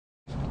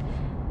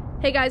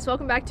Hey guys,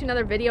 welcome back to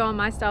another video on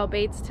My Style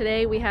Baits.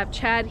 Today we have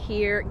Chad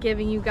here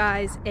giving you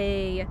guys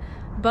a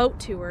boat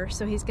tour.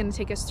 So he's going to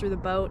take us through the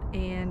boat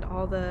and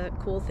all the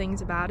cool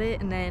things about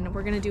it, and then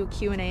we're going to do a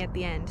Q&A at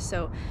the end.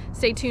 So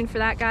stay tuned for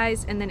that,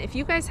 guys. And then if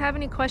you guys have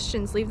any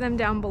questions, leave them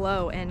down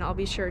below and I'll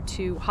be sure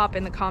to hop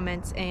in the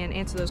comments and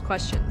answer those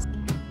questions.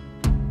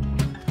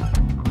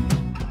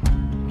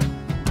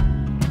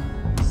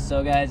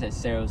 So guys, as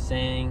Sarah was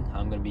saying,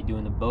 I'm going to be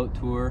doing the boat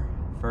tour.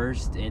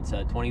 First, it's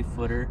a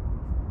 20-footer.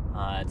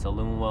 It's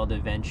Alumaweld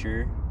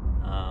Adventurer.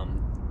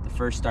 The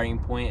first starting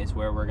point is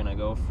where we're gonna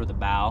go for the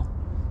bow.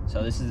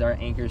 So this is our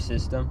anchor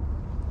system.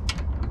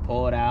 You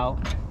pull it out,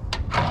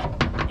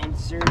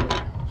 insert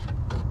it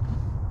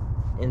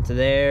into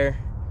there,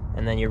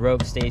 and then your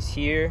rope stays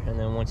here. And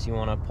then once you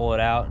want to pull it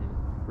out and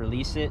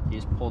release it, you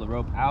just pull the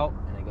rope out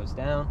and it goes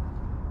down,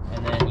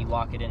 and then you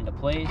lock it into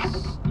place.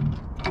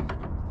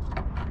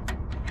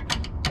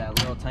 That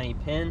little tiny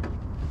pin.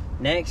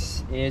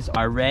 Next is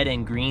our red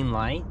and green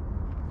light.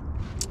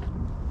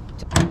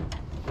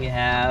 We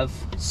have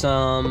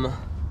some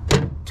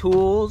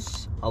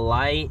tools, a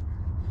light,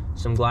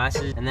 some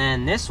glasses, and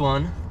then this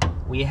one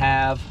we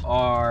have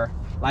our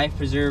life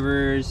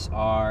preservers,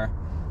 our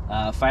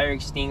fire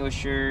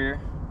extinguisher,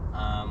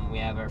 we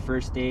have our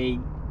first aid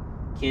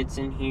kits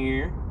in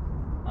here,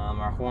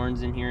 our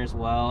horns in here as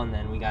well, and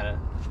then we got a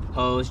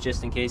hose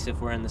just in case if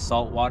we're in the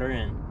salt water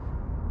and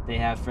they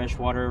have fresh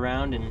water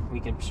around and we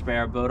can spray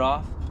our boat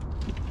off.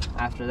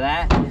 After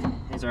that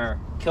is our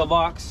kill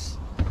box.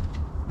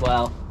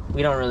 Well,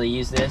 we don't really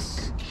use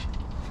this,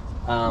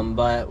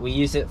 but we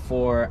use it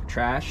for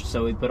trash,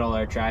 so we put all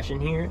our trash in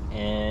here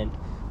and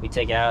we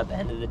take it out at the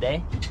end of the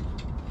day.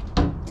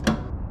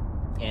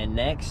 And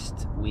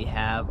next we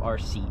have our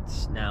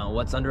seats. Now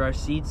what's under our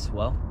seats?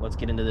 Well, let's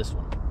get into this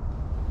one.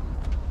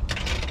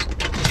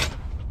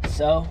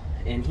 So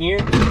in here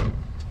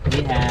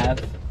we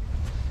have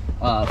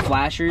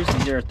flashers.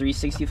 These are our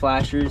 360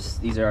 flashers.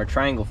 These are our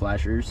triangle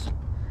flashers,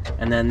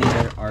 and then these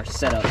are our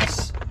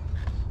setups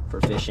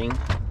for fishing.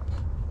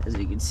 As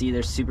you can see,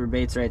 there's super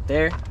baits right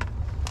there.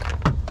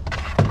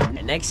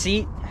 And next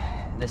seat,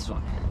 this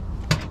one.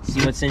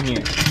 See what's in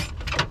here.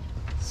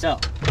 So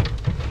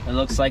it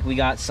looks like we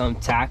got some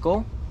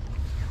tackle,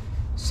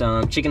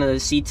 some chicken of the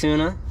sea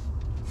tuna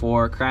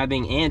for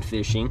crabbing and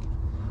fishing,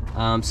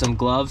 some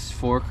gloves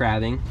for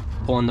crabbing,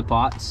 pulling the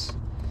pots.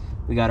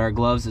 We got our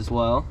gloves as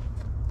well,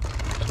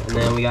 and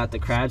then we got the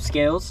crab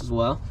scales as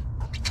well,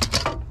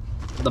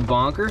 the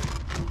bonker.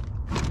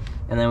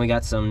 And then we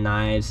got some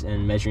knives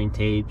and measuring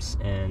tapes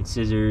and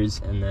scissors,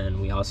 and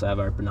then we also have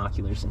our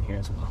binoculars in here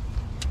as well.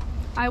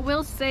 I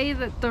will say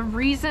that the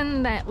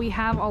reason that we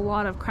have a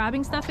lot of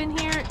crabbing stuff in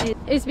here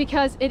is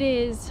because it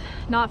is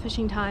not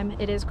fishing time,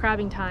 it is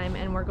crabbing time,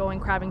 and we're going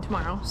crabbing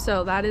tomorrow.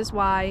 So that is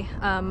why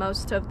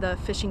most of the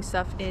fishing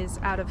stuff is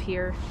out of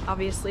here.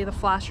 Obviously the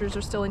flashers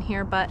are still in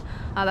here, but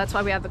that's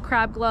why we have the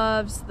crab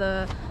gloves,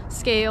 the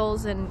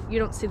scales, and you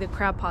don't see the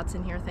crab pots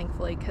in here,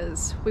 thankfully,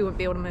 because we wouldn't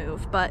be able to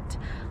move. But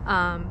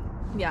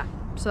yeah,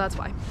 so that's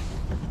why.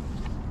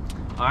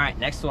 All right,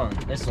 next one,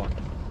 this one.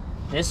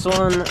 This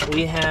one,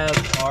 we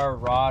have our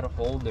rod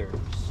holders.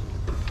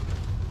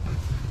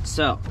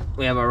 So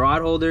we have our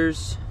rod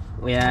holders,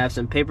 we have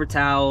some paper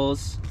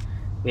towels,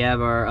 we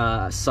have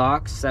our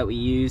socks that we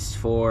use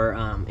for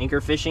anchor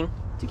fishing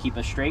to keep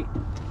us straight.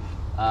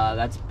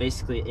 That's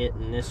basically it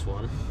in this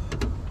one.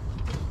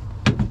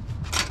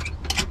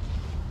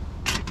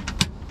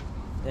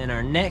 Then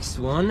our next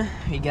one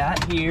we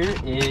got here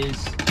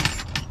is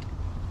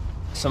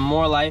some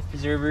more life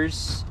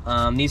preservers.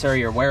 These are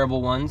your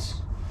wearable ones.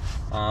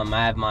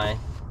 I have my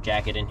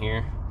jacket in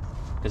here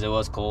because it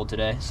was cold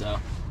today. So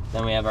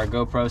then we have our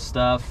GoPro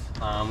stuff.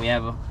 We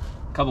have a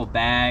couple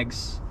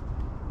bags,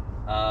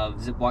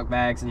 Ziploc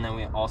bags, and then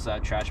we also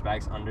have trash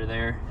bags under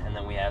there, and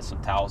then we have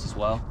some towels as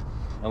well.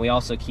 And we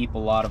also keep a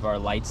lot of our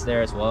lights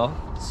there as well,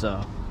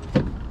 so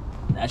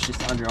that's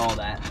just under all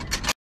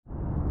that.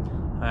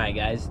 All right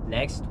guys,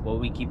 next what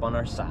we keep on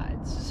our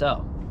sides.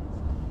 So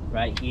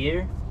right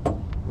here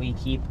we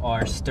keep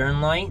our stern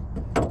light,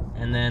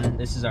 and then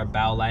this is our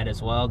bow light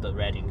as well, the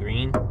red and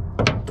green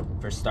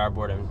for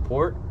starboard and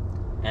port.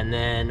 And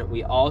then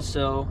we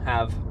also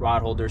have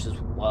rod holders as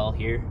well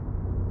here.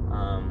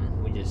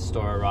 We just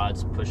store our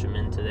rods, push them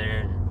into there,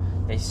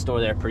 and they store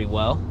there pretty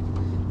well.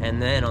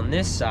 And then on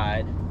this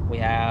side we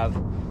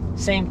have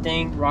same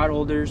thing, rod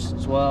holders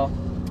as well,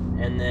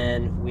 and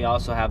then we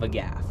also have a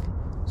gaff.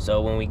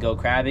 So when we go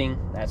crabbing,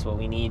 that's what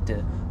we need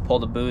to pull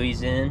the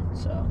buoys in,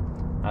 so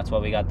that's why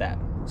we got that.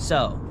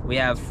 So we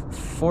have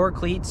 4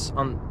 cleats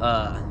on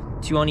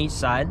 2 on each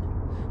side,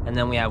 and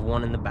then we have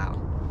 1 in the bow.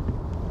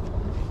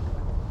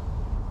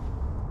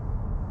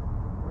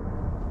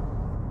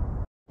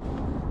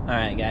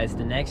 Alright guys,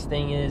 the next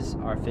thing is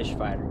our fish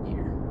fighter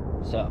gear.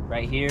 So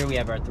right here we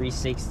have our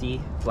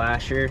 360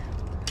 flasher,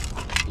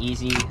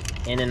 easy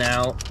in and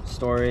out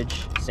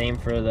storage, same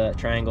for the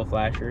triangle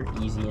flasher,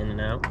 easy in and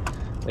out.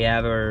 We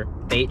have our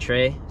bait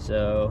tray,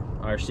 so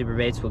our super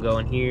baits will go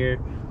in here,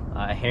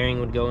 herring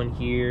would go in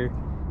here,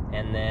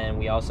 and then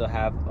we also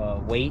have a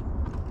weight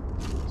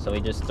So we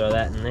just throw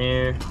that in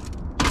there,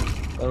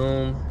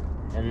 boom.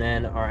 And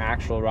then our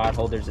actual rod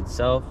holders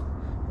itself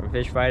from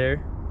Fish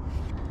Fighter.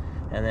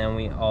 And then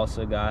we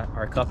also got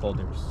our cup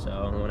holders.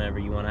 So whenever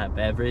you want to have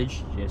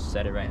beverage, you just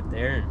set it right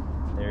there,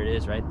 and there it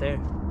is right there.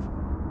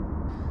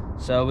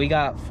 So we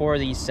got 4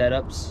 of these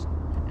setups,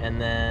 and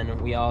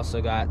then we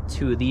also got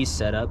 2 of these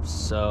setups.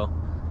 So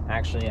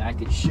actually I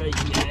could show you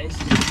guys.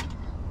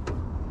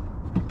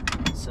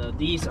 So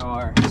these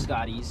are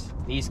Scotty's.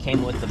 These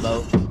came with the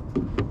boat,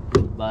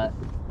 but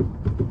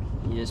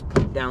you just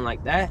put it down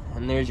like that,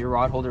 and there's your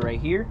rod holder right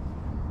here.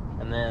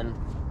 And then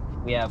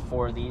we have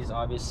 4 of these,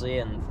 obviously,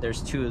 and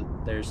there's two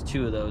of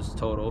those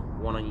total,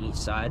 1 on each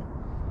side.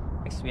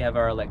 Next we have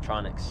our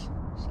electronics.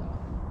 So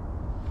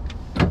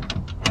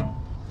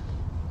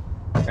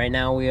right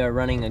now we are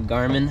running a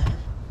Garmin,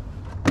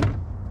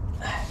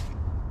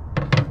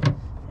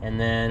 and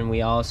then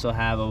we also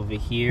have over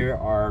here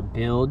our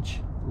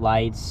bilge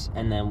lights,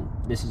 and then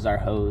this is our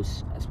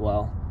hose as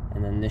well,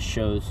 and then this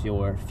shows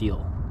your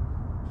fuel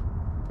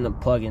and the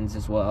plugins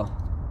as well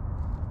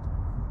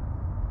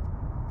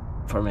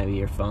for maybe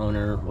your phone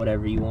or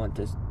whatever you want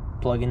to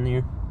plug in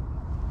there.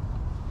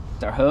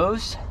 It's our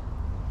hose,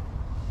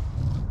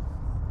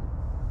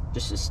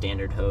 just a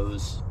standard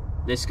hose.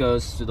 This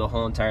goes through the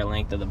whole entire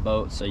length of the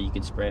boat, so you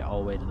can spray it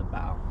all the way to the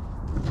bow.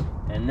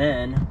 And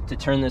then to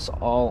turn this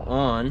all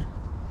on,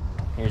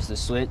 here's the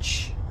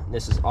switch.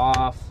 This is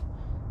off,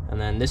 and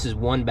then this is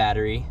 1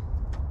 battery,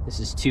 this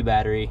is 2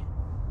 battery,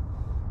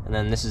 and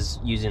then this is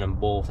using them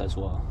both as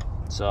well.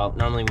 So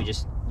normally we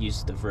just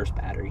use the first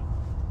battery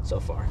so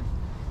far.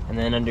 And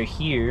then under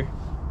here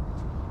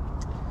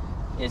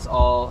is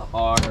all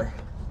our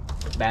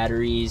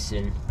batteries,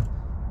 and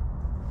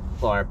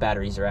well, our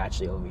batteries are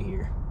actually over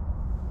here.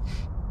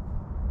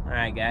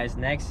 Alright guys,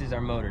 next is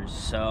our motors.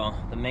 So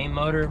the main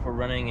motor, we're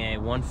running a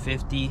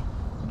 150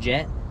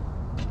 jet,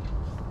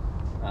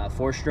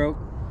 4-stroke.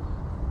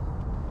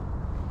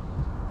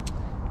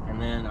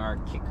 And then our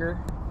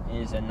kicker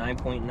is a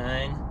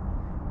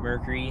 9.9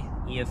 Mercury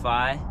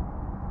EFI.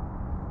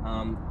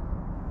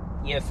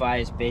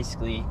 EFI is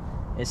basically,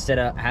 instead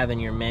of having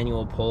your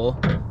manual pull,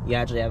 you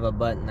actually have a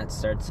button that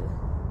starts it.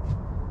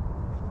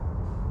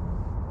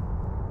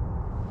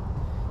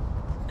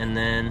 And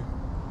then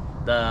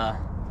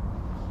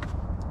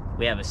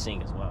we have a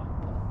sink as well.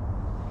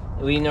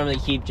 We normally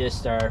keep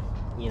just our,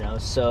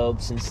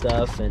 soaps and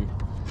stuff, and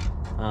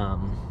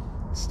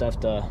stuff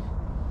to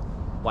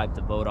wipe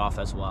the boat off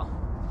as well.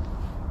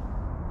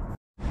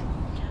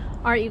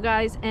 Alright you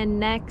guys, and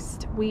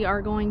next we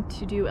are going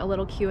to do a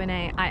little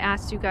Q&A. I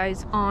asked you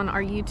guys on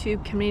our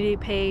YouTube community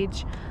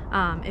page,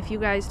 if you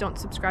guys don't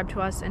subscribe to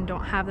us and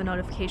don't have the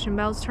notification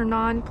bells turned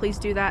on, please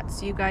do that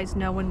so you guys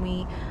know when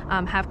we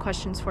have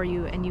questions for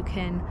you and you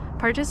can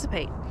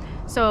participate.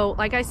 So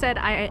like I said,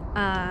 I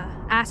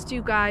asked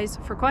you guys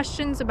for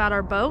questions about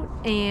our boat,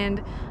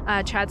 and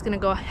Chad's gonna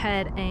go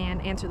ahead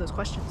and answer those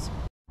questions.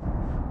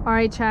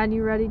 Alright Chad,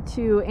 you ready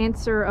to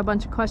answer a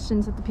bunch of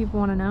questions that the people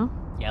want to know?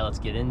 Yeah, let's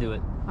get into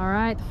it.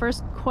 Alright, the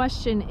first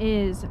question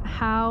is,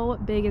 how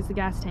big is the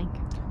gas tank?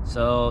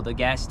 So the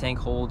gas tank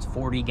holds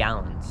 40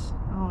 gallons.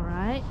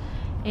 Alright,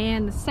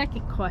 and the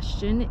second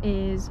question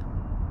is,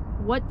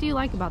 what do you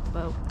like about the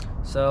boat?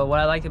 So what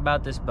I like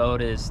about this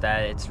boat is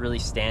that it's really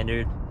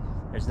standard.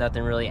 There's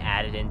nothing really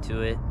added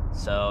into it,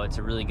 so it's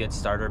a really good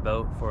starter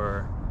boat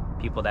for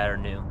people that are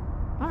new.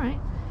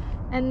 Alright,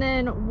 and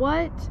then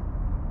what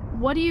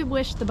do you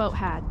wish the boat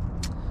had?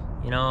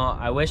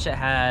 I wish it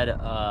had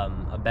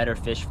a better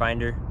fish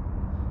finder.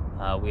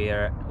 We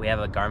have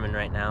a Garmin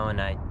right now, and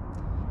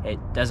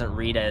it doesn't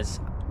read as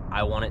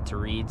I want it to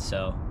read.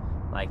 So,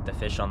 like the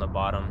fish on the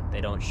bottom,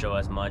 they don't show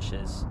as much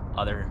as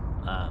other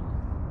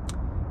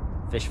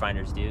fish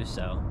finders do.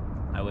 So,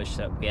 I wish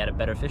that we had a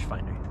better fish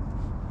finder.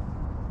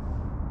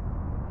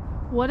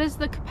 What is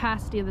the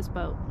capacity of this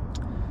boat?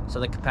 So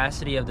the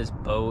capacity of this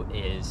boat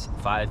is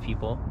 5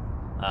 people.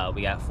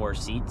 We got 4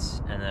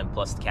 seats, and then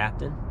plus the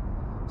captain.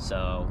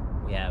 So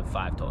we have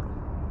 5 total.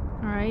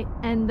 All right,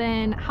 and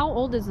then how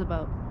old is the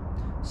boat?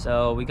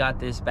 So we got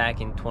this back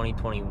in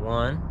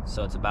 2021,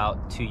 so it's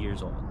about 2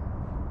 years old.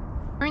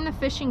 During the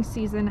fishing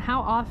season,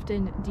 how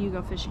often do you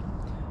go fishing?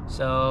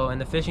 So in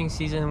the fishing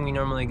season, we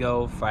normally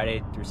go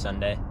Friday through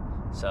Sunday.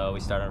 So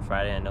we start on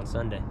Friday and end on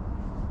Sunday.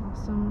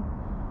 Awesome.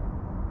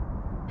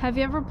 Have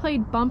you ever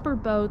played bumper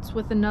boats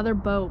with another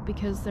boat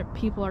because their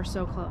people are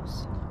so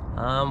close?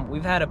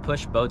 We've had to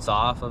push boats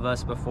off of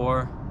us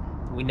before.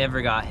 We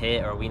never got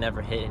hit, or we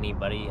never hit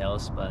anybody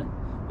else, but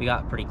we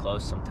got pretty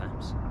close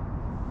sometimes.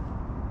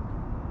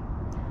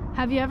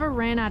 Have you ever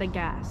ran out of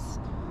gas?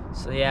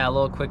 So yeah,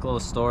 a quick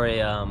little story.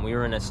 We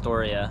were in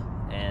Astoria,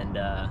 and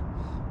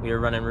we were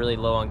running really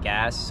low on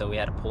gas, so we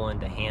had to pull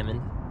into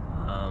Hammond.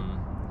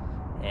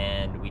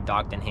 And we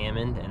docked in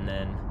Hammond, and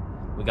then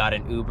we got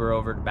an Uber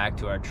over back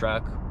to our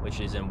truck, which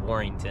is in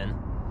Warrington,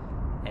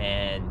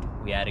 and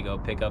we had to go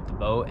pick up the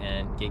boat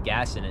and get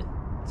gas in it.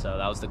 So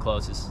that was the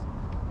closest.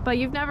 But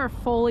you've never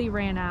fully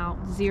ran out,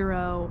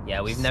 zero.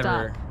 Yeah, we've stuck.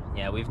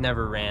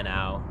 never ran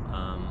out.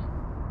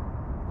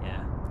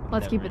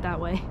 Let's keep it that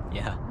way.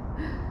 Yeah.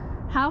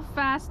 How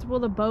fast will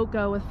the boat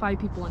go with 5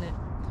 people in it?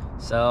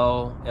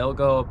 So it'll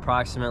go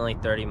approximately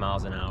 30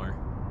 miles an hour.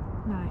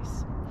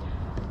 Nice.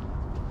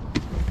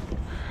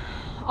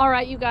 All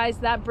right, you guys,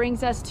 that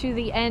brings us to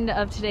the end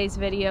of today's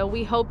video.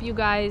 We hope you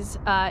guys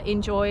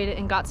enjoyed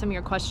and got some of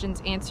your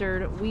questions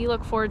answered. We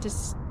look forward to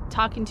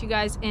talking to you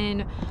guys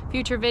in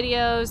future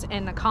videos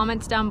and the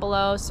comments down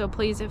below. So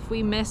please, if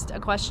we missed a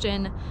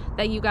question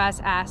that you guys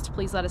asked,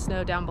 please let us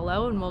know down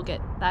below and we'll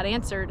get that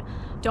answered.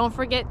 Don't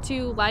forget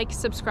to like,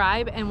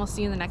 subscribe, and we'll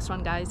see you in the next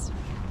one, guys.